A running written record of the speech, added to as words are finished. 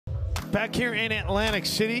Back here in Atlantic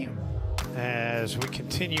City as we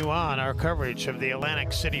continue on our coverage of the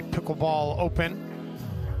Atlantic City Pickleball Open.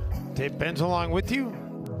 Dave Benz along with you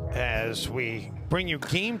as we bring you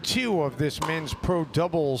game 2 of this men's pro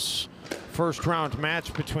doubles first round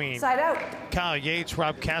match between Kyle Yates,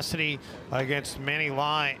 Rob Cassidy against Manny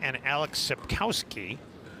and Alex Szczepkowski.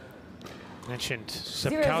 Mentioned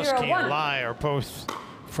Szczepkowski and Lai are both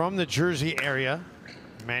from the Jersey area.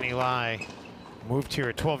 Manny moved here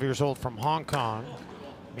at 12 years old from Hong Kong.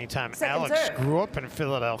 Meantime, Alex grew up in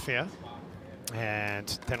Philadelphia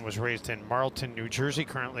and then was raised in Marlton, New Jersey.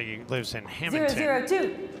 Currently lives in Hamilton.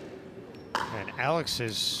 0-2. And Alex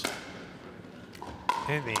is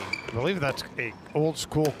in the, I believe that's a old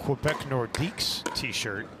school Quebec Nordiques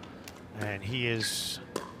t-shirt. And he is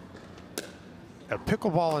a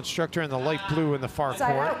pickleball instructor in the light blue in the far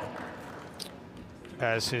court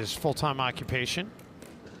as his full-time occupation.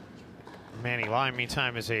 Manny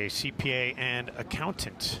meantime, is a CPA and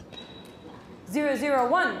accountant.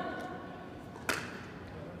 0-0-1.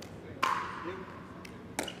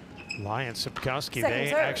 And Szczepkowski,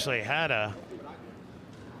 they actually had a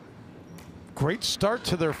great start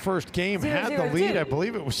to their first game, had the lead, I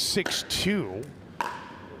believe it was 6-2,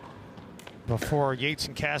 before Yates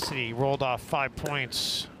and Cassidy rolled off 5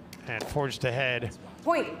 points and forged ahead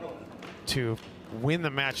to win the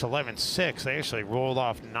match 11-6. They actually rolled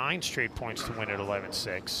off 9 straight points to win at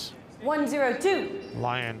 11-6.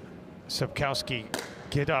 1-0-2. Szczepkowski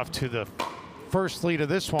get off to the first lead of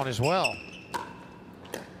this one as well.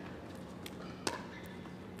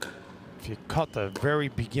 If you caught the very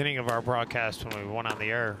beginning of our broadcast when we went on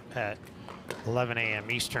the air at 11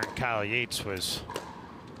 a.m. Eastern, Kyle Yates was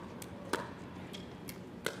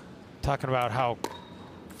talking about how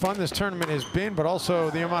fun this tournament has been, but also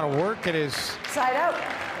the amount of work it is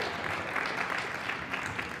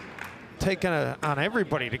taken on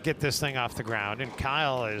everybody to get this thing off the ground. And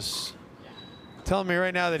Kyle is telling me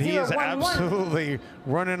right now that he is absolutely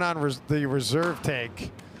running on the reserve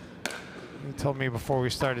tank. He told me before we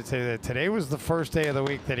started today that today was the first day of the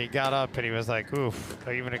week that he got up and he was like, oof,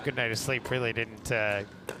 even a good night of sleep really didn't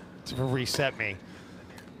reset me.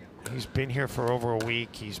 He's been here for over a week.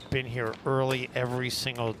 He's been here early every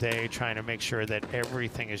single day trying to make sure that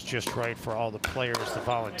everything is just right for all the players, the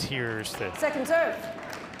volunteers, the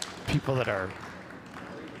people that are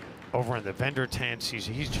over in the vendor tents. He's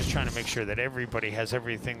just trying to make sure that everybody has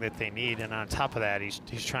everything that they need. And on top of that, he's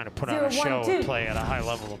trying to put on a show and play at a high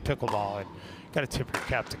level of pickleball. And got to tip your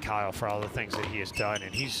cap to Kyle for all the things that he has done.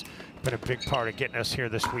 And he's been a big part of getting us here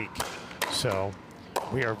this week. So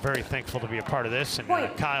we are very thankful to be a part of this. And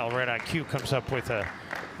Kyle, right on cue, comes up with a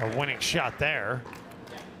winning shot there.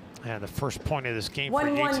 And the first point of this game for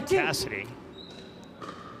Yates and Cassidy.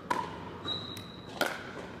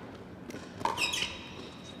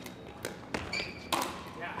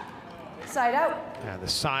 Side out. And the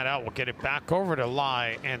side out will get it back over to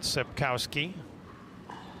Lai and Szczepkowski.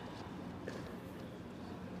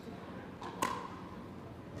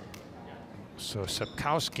 So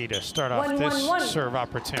Szczepkowski to start off this serve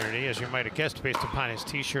opportunity. As you might have guessed, based upon his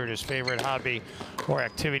t-shirt, his favorite hobby or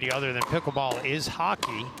activity other than pickleball is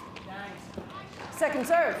hockey. Second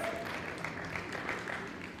serve.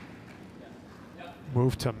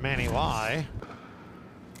 Move to Manny.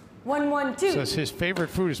 1-1-2. Says his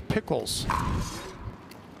favorite food is pickles.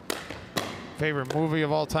 Favorite movie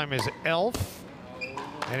of all time is Elf.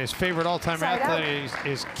 And his favorite all-time athlete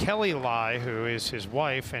is Kelly Lai, who is his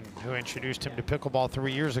wife and who introduced him to pickleball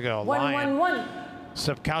 3 years ago. 1-1-1.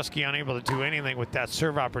 Szczepkowski unable to do anything with that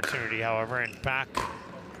serve opportunity, however, and back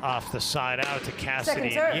off the side out to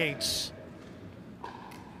Cassidy and Yates.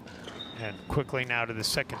 And quickly now to the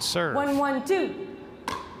second serve. 1-1-2.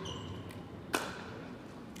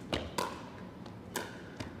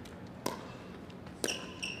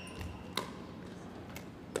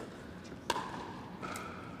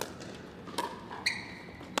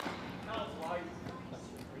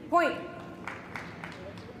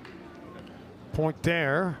 Point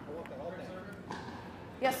there.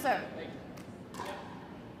 Yes, sir.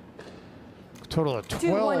 Total of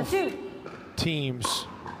 12 teams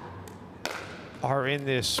are in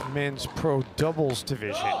this men's pro doubles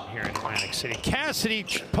division here in Atlantic City. Cassidy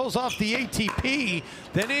pulls off the ATP,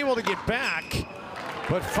 then able to get back,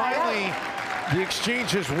 but finally the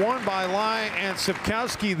exchange is won by Lai and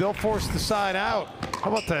Szczepkowski. They'll force the side out.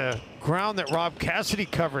 How about the ground that Rob Cassidy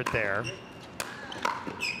covered there?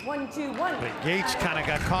 1-2-1. But Yates kind of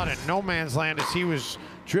got caught in no man's land as he was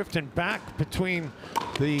drifting back between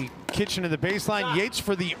the kitchen and the baseline. Yates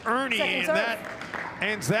for the Ernie, and that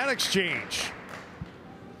ends that exchange.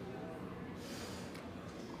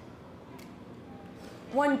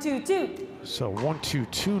 1-2-2. So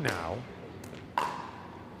 1-2-2 now.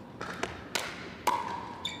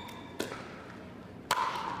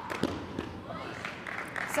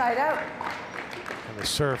 Side out. And the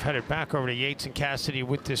serve headed back over to Yates and Cassidy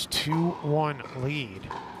with this 2-1 lead.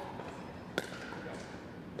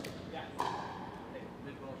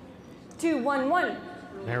 2-1-1.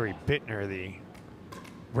 Mary Bittner, the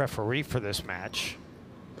referee for this match.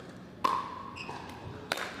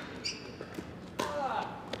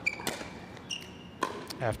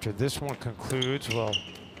 After this one concludes, we'll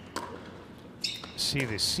see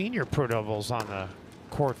the senior pro doubles on the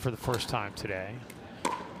court for the first time today.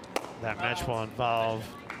 That match will involve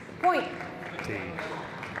Point. the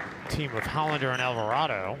team of Hollander and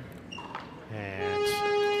Alvarado. And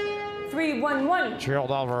 3-1-1.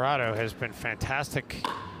 Gerald Alvarado has been fantastic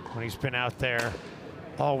when he's been out there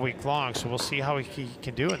all week long, so we'll see how he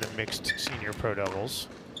can do in the mixed senior pro doubles.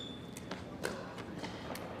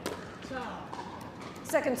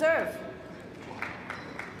 Second serve.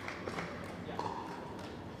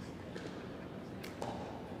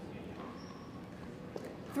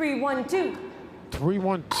 Three, 1-2.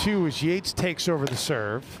 3-1-2 as Yates takes over the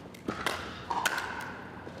serve.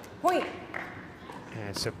 Point.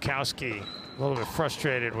 And Szczepkowski a little bit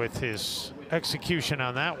frustrated with his execution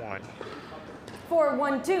on that one.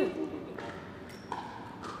 4-1-2.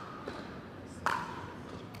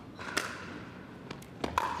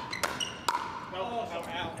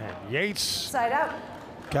 And Yates Side out.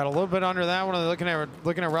 got a little bit under that one. Looking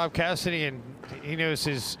at Rob Cassidy, and he knows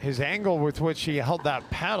his angle with which he held that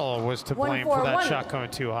paddle was to blame for that shot going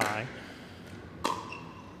too high.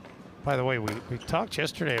 By the way, we talked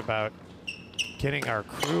yesterday about getting our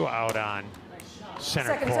crew out on center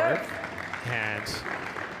Second court. serve. And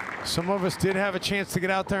some of us did have a chance to get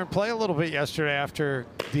out there and play a little bit yesterday after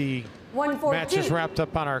the 1-4-2. matches wrapped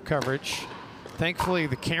up on our coverage. Thankfully,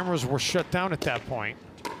 the cameras were shut down at that point,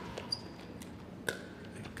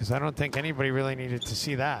 because I don't think anybody really needed to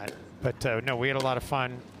see that. But no, we had a lot of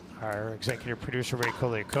fun. Our executive producer, Ray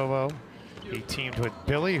Koliakovo, he teamed with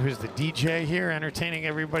Billy, who's the DJ here, entertaining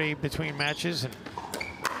everybody between matches. And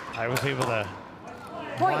I was able to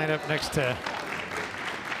line up next to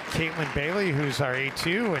Caitlin Bailey, who's our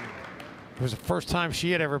A2, and it was the first time she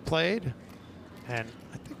had ever played. And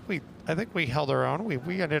I think we held our own.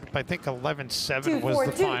 We ended up, I think 11-7 was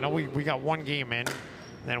the final. We got one game in,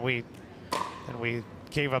 and then we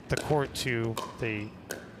gave up the court to the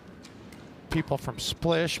people from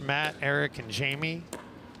Splish, Matt, Eric, and Jamie.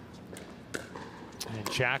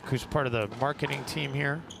 And Jack, who's part of the marketing team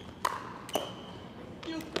here.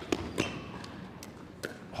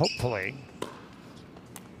 Hopefully,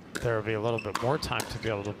 there will be a little bit more time to be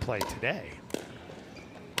able to play today.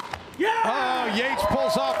 Yeah! Oh, Yates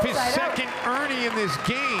pulls off his second Ernie in this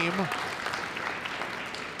game.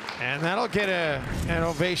 And that'll get an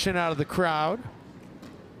ovation out of the crowd.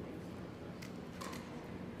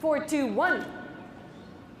 4-2-1.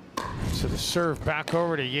 So the serve back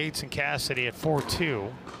over to Yates and Cassidy at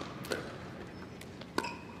 4-2.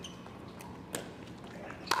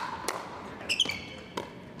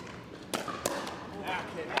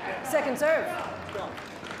 Second serve.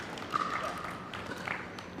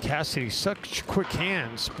 Cassidy, such quick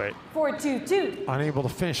hands, but 4-2-2. unable to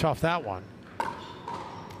finish off that one.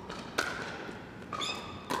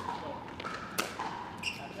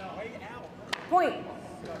 Point.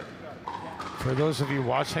 For those of you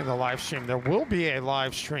watching the live stream, there will be a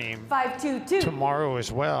live stream 5-2-2. tomorrow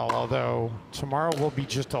as well, although tomorrow will be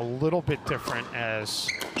just a little bit different, as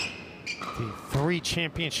the 3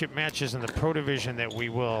 championship matches in the Pro Division that we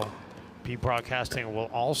will be broadcasting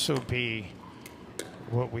will also be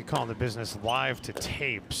what we call in the business live to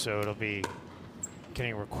tape. So it'll be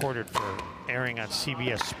getting recorded for airing on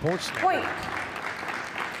CBS Sports Network. Point.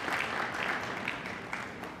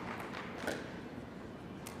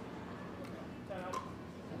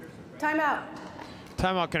 Timeout.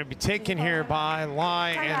 Timeout going to be taken here by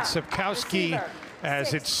Lai and Szczepkowski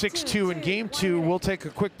as it's 6-2 in game 2. We'll take a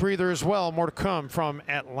quick breather as well. More to come from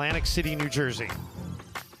Atlantic City, New Jersey.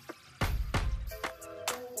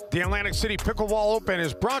 The Atlantic City Pickleball Open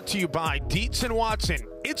is brought to you by Dietz & Watson.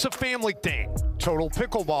 It's a family thing. Total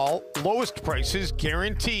Pickleball, lowest prices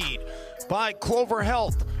guaranteed. By Clover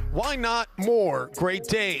Health, why not more great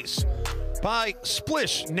days? By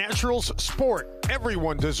Splish Naturals Sport,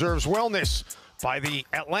 everyone deserves wellness. By the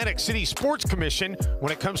Atlantic City Sports Commission,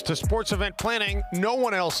 when it comes to sports event planning, no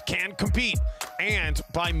one else can compete. And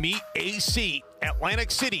by Meet AC,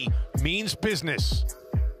 Atlantic City means business.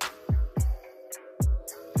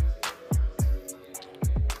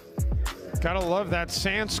 Gotta love that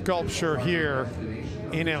sand sculpture here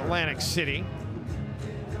in Atlantic City.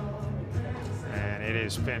 it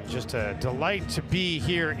has been just a delight to be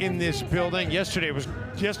here in this building. Yesterday was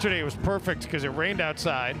perfect because it rained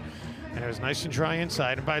outside and it was nice and dry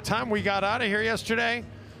inside. And by the time we got out of here yesterday,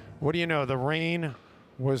 what do you know? The rain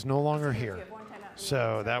was no longer here.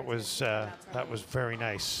 So that was very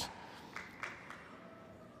nice.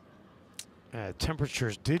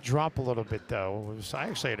 Temperatures did drop a little bit, though. I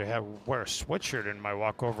actually had to wear a sweatshirt in my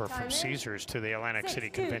walk over from Caesars to the Atlantic City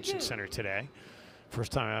Convention Center today.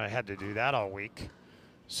 First time I had to do that all week.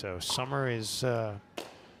 So summer is, there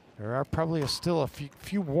are probably still a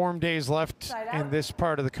few warm days left in this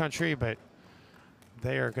part of the country, but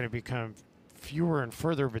they are going to become fewer and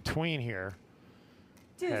further between here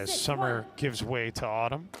as summer gives way to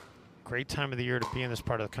autumn. Great time of the year to be in this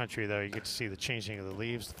part of the country, though. You get to see the changing of the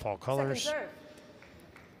leaves, the fall colors.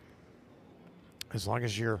 As long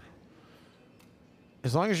as you're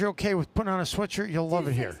okay with putting on a sweatshirt, you'll love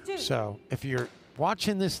it here. So if you're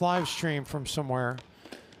watching this live stream from somewhere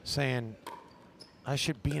saying, I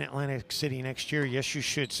should be in Atlantic City next year, yes, you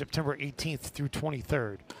should. September 18th through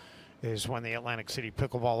 23rd is when the Atlantic City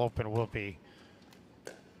Pickleball Open will be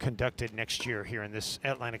conducted next year here in this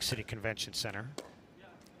Atlantic City Convention Center.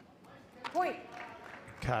 Point.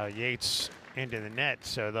 Kyle Yates into the net,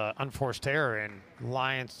 so the unforced error, and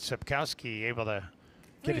Szczepkowski able to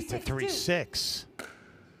get it to 3-6.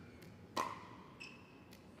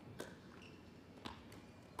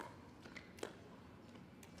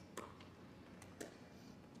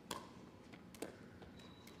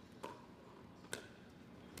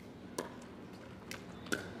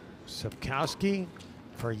 Szczepkowski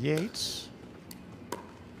for Yates.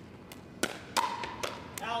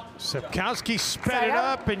 Szczepkowski sped it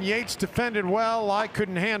up, and Yates defended well. I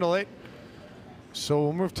couldn't handle it. So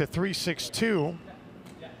we'll move to 3-6-2.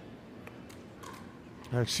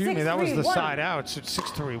 Excuse me, that was the side out. So it's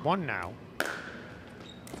 6-3-1 now.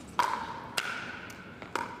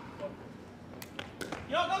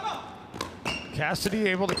 Cassidy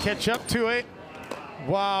able to catch up to it.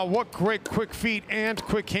 Wow, what great quick feet and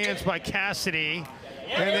quick hands by Cassidy.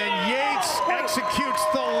 And then Yates executes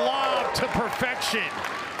the lob to perfection.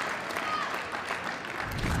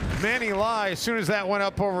 Manny, as soon as that went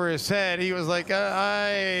up over his head, he was like,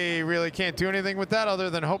 I really can't do anything with that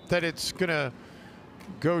other than hope that it's going to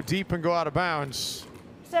go deep and go out of bounds.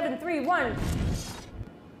 7-3-1.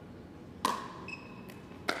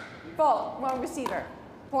 Fault, wrong receiver.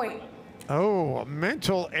 Point. Oh, a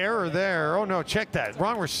mental error there. Oh, no, check that.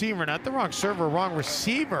 Wrong receiver, not the wrong server, wrong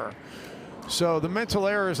receiver. So the mental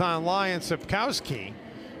error is on Szczepkowski.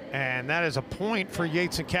 And that is a point for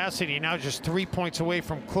Yates and Cassidy, now just 3 points away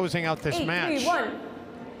from closing out this match. 8-3-1.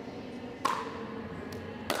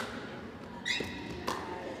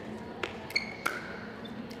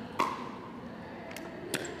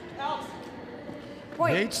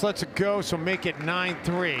 Point. Yates lets it go, so make it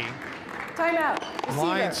 9-3. Timeout.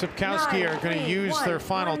 Szczepkowski are going to use their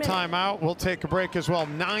final timeout. We'll take a break as well.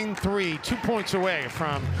 9-3, 2 points away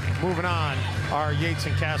from moving on are Yates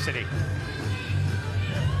and Cassidy.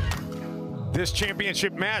 This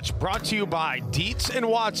championship match brought to you by Dietz &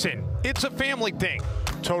 Watson. It's a family thing.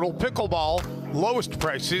 Total Pickleball, lowest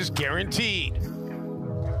prices guaranteed.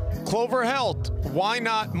 Clover Health, why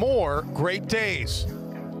not more great days?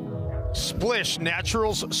 Splish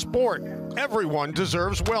Naturals Sport, everyone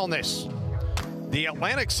deserves wellness. The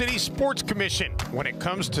Atlantic City Sports Commission, when it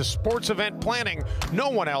comes to sports event planning, no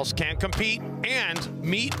one else can compete. And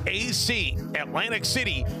Meet AC, Atlantic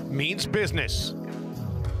City means business.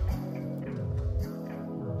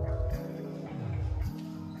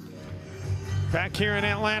 Back here in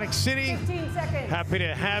Atlantic City, 15 seconds. Happy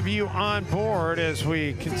to have you on board as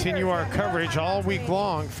we continue our coverage all week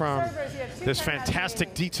long from this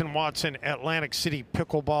fantastic Dietz & Watson Atlantic City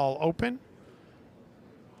Pickleball Open.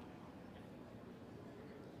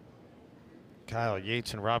 Kyle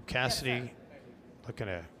Yates and Rob Cassidy looking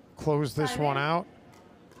to close this one out.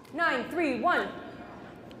 9-3-1.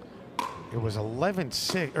 It was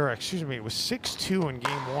 11-6, or excuse me, it was 6-2 in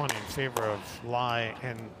game one in favor of Lai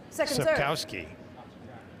and Szczepkowski.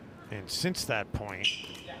 And since that point,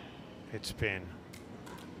 it's been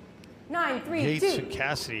 9-3-2. Yates and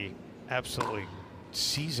Cassidy absolutely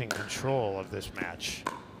seizing control of this match.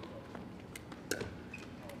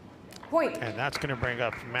 Point. And that's going to bring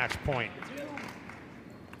up match point.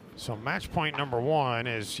 So match point number one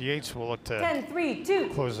is Yates will look to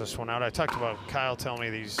 10-3-2. close this one out. I talked about Kyle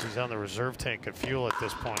telling me he's on the reserve tank of fuel at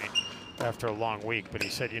this point after a long week, but he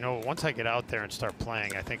said, you know, once I get out there and start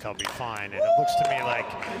playing, I think I'll be fine. And it looks to me like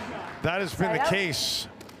that has been the case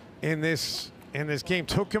in this game.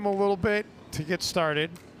 Took him a little bit to get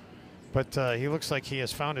started, But he looks like he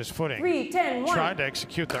has found his footing. 3-10-1. Tried to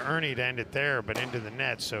execute the Ernie to end it there, but into the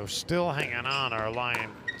net. So still hanging on, our Lion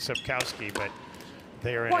Szczepkowski, but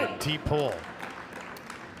they are in a deep hole.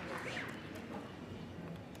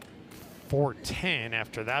 4-10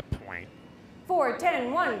 after that point.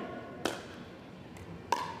 4-10-1.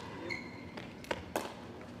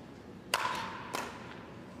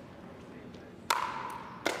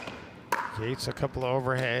 Yates a couple of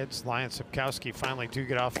overheads. Lion Szczepkowski finally do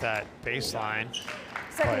get off that baseline.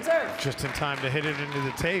 Second serve. Just in time to hit it into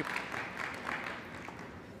the tape.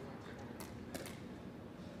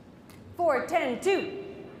 4-10-2.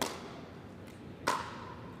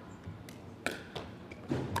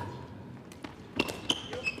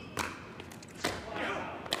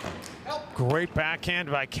 Great backhand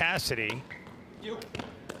by Cassidy.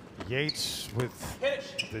 Yates with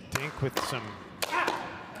the dink with some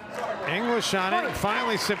English on it. And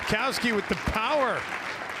finally, Szczepkowski with the power.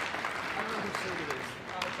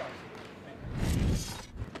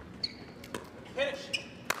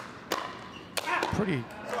 Pretty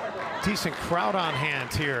decent crowd on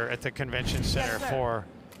hand here at the convention center for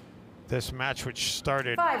this match, which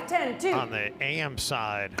started 5-10-2. on the AM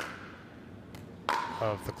side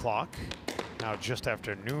of the clock. Now just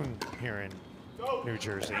after noon here in New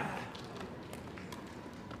Jersey.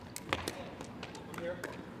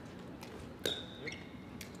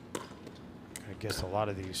 I guess a lot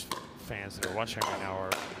of these fans that are watching right now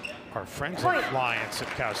are friends of Lion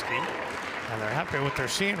Szczepkowski, and they're happy with what they're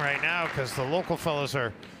seeing right now because the local fellas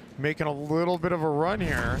are making a little bit of a run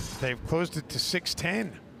here. They've closed it to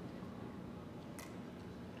 6-10.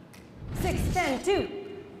 6-10-2.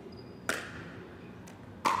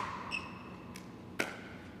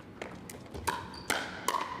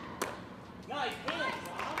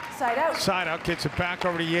 Side out. Side out, gets it back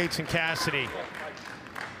over to Yates and Cassidy.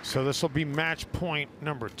 So this will be match point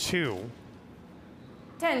number 2.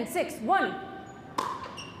 10-6-1.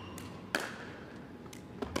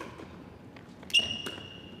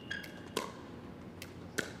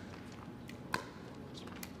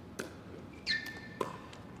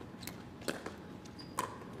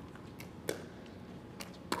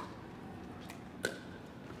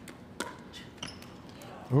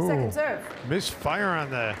 Ooh, Second serve. misfire on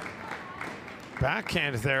the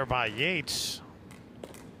backhand there by Yates.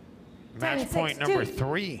 Match point number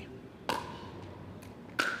 3.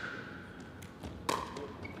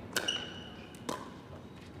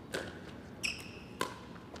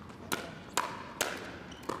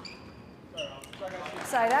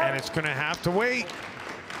 Side out. And it's going to have to wait.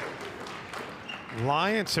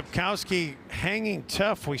 Lion Szczepkowski hanging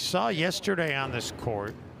tough. We saw yesterday on this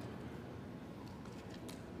court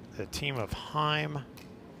the team of Heim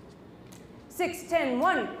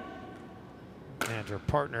 6-10-1. and her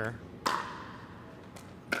partner,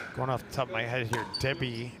 going off the top of my head here,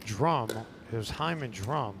 Debbie Drum. It was Heim and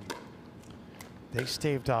Drum. They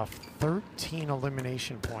staved off 13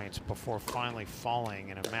 elimination points before finally falling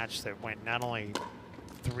in a match that went not only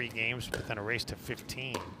 3 games, but then a race to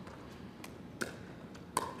 15.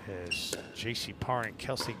 As J.C. Parr and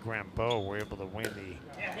Kelsey Grambeau were able to win the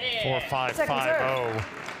 4-5-5-0,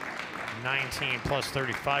 19 plus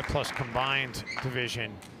 35 plus combined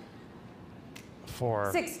division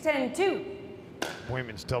for 6-10-2.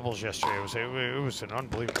 women's doubles yesterday. It was an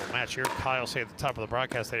unbelievable match. You heard Kyle say at the top of the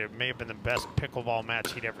broadcast that it may have been the best pickleball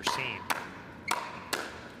match he'd ever seen.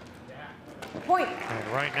 Point. And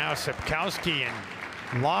right now, Szczepkowski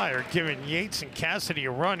and Lai are giving Yates and Cassidy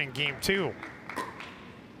a run in game 2.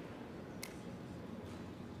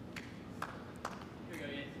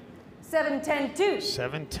 Seven, 10-2.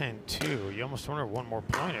 7-10-2. You almost wonder one more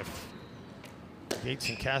point if Yates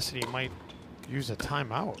and Cassidy might use a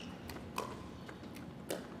timeout.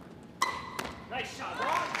 Side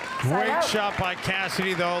Great out. shot by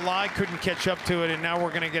Cassidy, though. Lai couldn't catch up to it, and now we're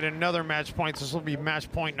going to get another match point. This will be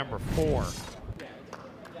match point number 4.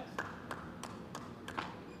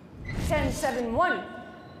 10-7-1.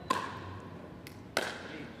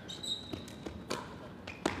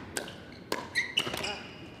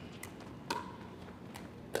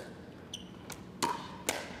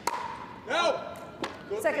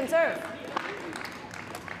 Second serve.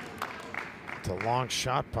 It's a long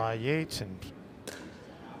shot by Yates, and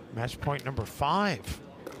match point number 5.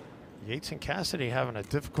 Yates and Cassidy having a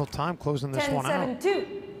difficult time closing this one out.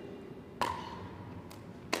 10-7-2.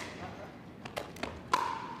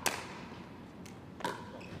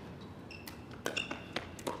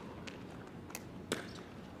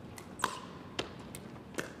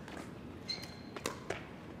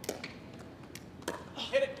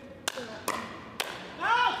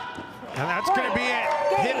 And that's going to be it.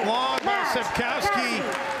 Hit long by Szczepkowski.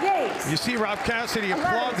 You see Rob Cassidy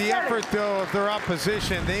applaud the effort, though, of their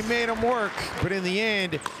opposition. They made them work, but in the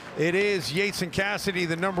end, it is Yates and Cassidy,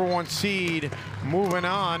 the #1 seed, moving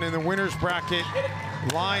on in the winner's bracket.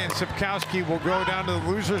 Lyon and Szczepkowski will go down to the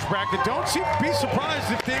loser's bracket. Don't be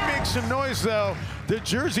surprised if they make some noise, though. The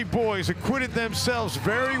Jersey boys acquitted themselves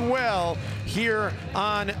very well here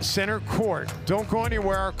on center court. Don't go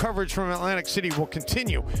anywhere. Our coverage from Atlantic City will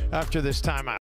continue after this timeout.